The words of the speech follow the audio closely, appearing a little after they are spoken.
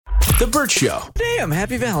The Burt Show. Damn,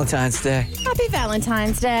 happy Valentine's Day. Happy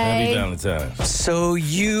Valentine's Day. Happy Valentine. So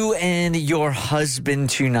you and your husband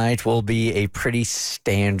tonight will be a pretty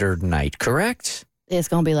standard night, correct? It's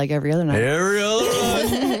going to be like every other night. Every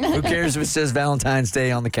other night. Who cares if it says Valentine's Day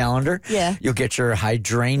on the calendar? Yeah. You'll get your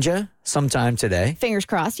hydrangea sometime today. Fingers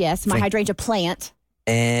crossed, yes. My hydrangea plant.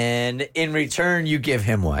 And in return, you give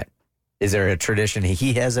him what? Is there a tradition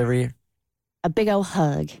he has every year? A big old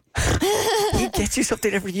hug. He gets you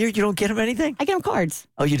something every year? You don't get him anything? I get him cards.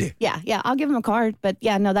 Oh, you do? Yeah, I'll give him a card. But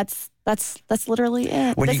yeah, no, that's literally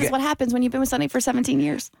it. When this you is what happens when you've been with somebody for 17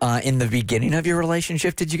 years. In the beginning of your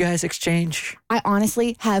relationship, did you guys exchange? I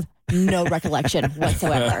honestly have no recollection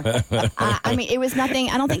whatsoever. I mean, it was nothing.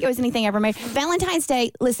 I don't think it was anything ever made. Valentine's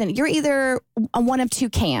Day, listen, you're either on one of two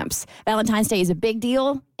camps. Valentine's Day is a big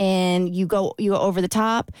deal and you go over the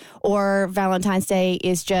top, or Valentine's Day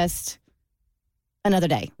is just another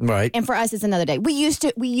day. Right. And for us, it's another day. We used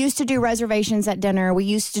to do reservations at dinner. We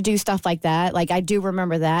used to do stuff like that. Like, I do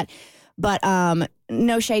remember that. But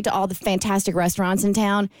no shade to all the fantastic restaurants in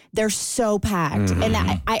town. They're so packed. Mm-hmm.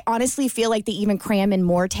 And I honestly feel like they even cram in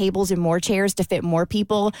more tables and more chairs to fit more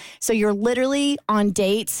people. So you're literally on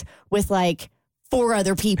dates with like 4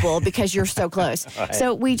 other people because you're so close. Right.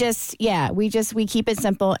 So we keep it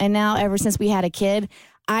simple. And now, ever since we had a kid,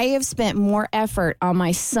 I have spent more effort on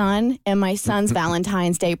my son and my son's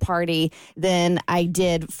Valentine's Day party than I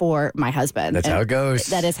did for my husband. That's how it goes.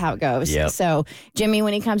 That is how it goes. Yep. So Jimmy,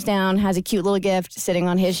 when he comes down, has a cute little gift sitting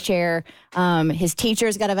on his chair. His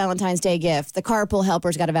teacher's got a Valentine's Day gift. The carpool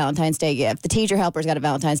helper's got a Valentine's Day gift. The teacher helper's got a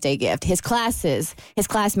Valentine's Day gift. His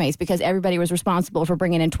classmates, because everybody was responsible for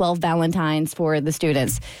bringing in 12 Valentines for the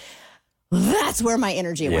students. That's where my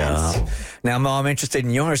energy went. Now, Mom, I'm interested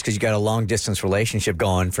in yours because you got a long-distance relationship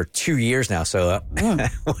going for 2 years now. So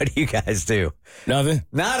what do you guys do? Nothing.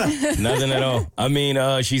 Nada. Nothing at all. I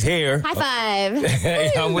mean, she's here. High five.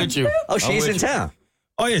 Hey, I'm with you. Oh, she's in town.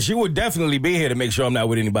 Oh, yeah, she would definitely be here to make sure I'm not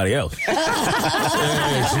with anybody else.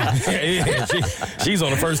 She's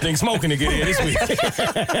on the first thing smoking to get here this week.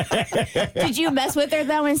 Did you mess with her,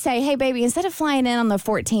 though, and say, hey, baby, instead of flying in on the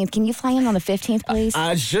 14th, can you fly in on the 15th, please?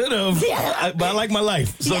 I should have, but I like my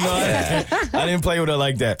life. So, no, I didn't play with her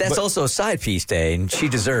like that. That's also a side piece day, and she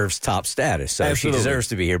deserves top status. So Absolutely. she deserves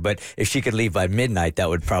to be here. But if she could leave by midnight, that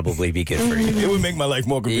would probably be good for you. It would make my life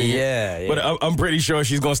more convenient. Yeah. But I'm pretty sure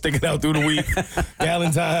she's going to stick it out through the week.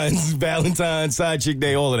 Valentine's, side chick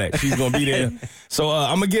day, all of that. She's going to be there. So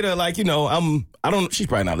I'm going to get her, she's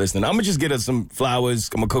probably not listening. I'm going to just get her some flowers.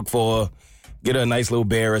 I'm going to cook for her, get her a nice little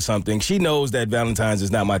bear or something. She knows that Valentine's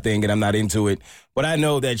is not my thing and I'm not into it. But I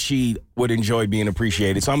know that she would enjoy being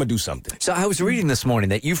appreciated. So I'm going to do something. So I was reading this morning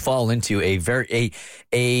that you fall into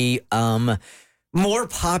more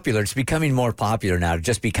popular. It's becoming more popular now to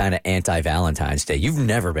just be kind of anti-Valentine's Day. You've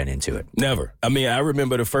never been into it. Never. I mean, I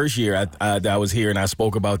remember the first year I was here and I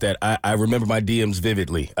spoke about that. I remember my DMs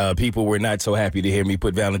vividly. People were not so happy to hear me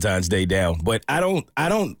put Valentine's Day down. But I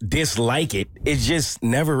don't dislike it. It's just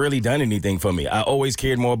never really done anything for me. I always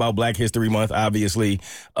cared more about Black History Month, obviously.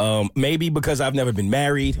 Maybe because I've never been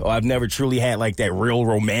married or I've never truly had like that real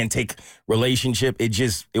romantic relationship.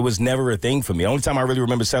 It was never a thing for me. The only time I really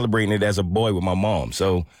remember celebrating it as a boy with my mom.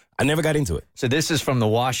 So I never got into it. So this is from the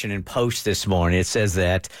Washington Post this morning. It says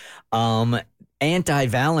that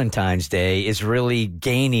anti-Valentine's Day is really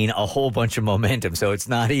gaining a whole bunch of momentum. So it's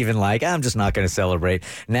not even like, I'm just not going to celebrate.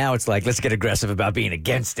 Now it's like, let's get aggressive about being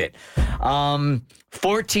against it.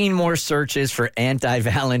 14 more searches for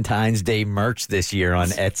anti-Valentine's Day merch this year on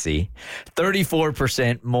Etsy.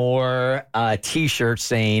 34% more T-shirts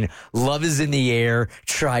saying, love is in the air,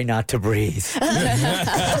 try not to breathe.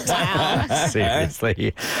 Wow.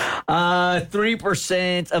 Seriously.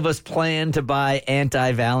 3% of us plan to buy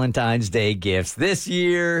anti-Valentine's Day gifts this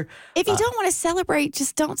year. If you don't want to celebrate,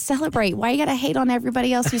 just don't celebrate. Why you got to hate on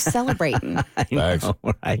everybody else who's celebrating? I know,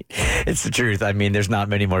 right? It's the truth. I mean, there's not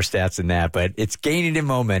many more stats than that, but it's gaining in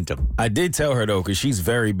momentum. I did tell her, though, because she's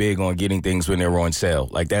very big on getting things when they're on sale.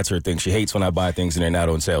 Like, that's her thing. She hates when I buy things and they're not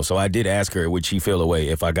on sale. So I did ask her, would she feel away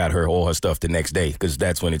if I got her all her stuff the next day? Because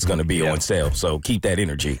that's when it's going to be on sale. So keep that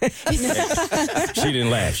energy. She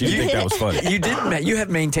didn't laugh. She didn't think that was funny. You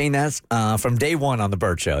have maintained that from day one on the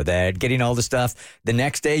Burt Show, that getting all the stuff the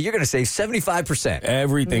next day, you're going to save 75%.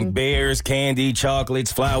 Everything, bears, candy,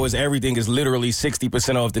 chocolates, flowers, everything is literally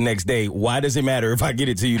 60% off the next day. Why does it matter if I get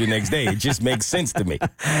it to you the next day? It just makes sense to me.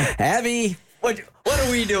 Abby, what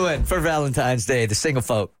are we doing for Valentine's Day, the single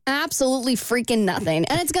folk? Absolutely freaking nothing.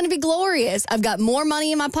 And it's going to be glorious. I've got more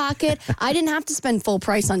money in my pocket. I didn't have to spend full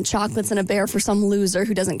price on chocolates and a bear for some loser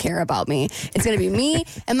who doesn't care about me. It's going to be me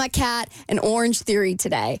and my cat and Orange Theory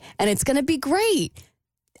today. And it's going to be great.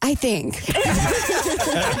 I think.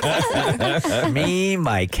 Me,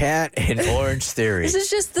 my cat, and Orange Theory. This is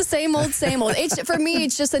just the same old, same old. For me,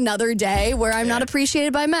 it's just another day where I'm not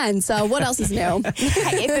appreciated by men. So what else is new?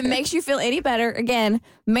 Hey, if it makes you feel any better, again,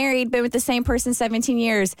 married, been with the same person 17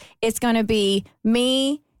 years, it's going to be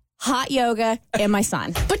me, hot yoga, and my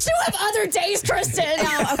son. But you have other days, Kristen.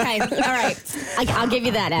 Oh, okay. All right. I'll give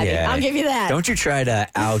you that, Abby. Yeah. I'll give you that. Don't you try to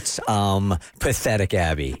out pathetic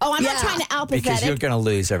Abby. Oh, I'm not trying to out because pathetic. you're going to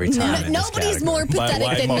lose every time. in this Nobody's category. more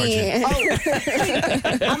pathetic than me.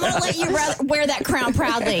 I'm going to let you wear that crown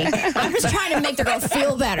proudly. I'm just trying to make the girl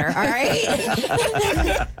feel better, all right?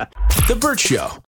 The Burt Show.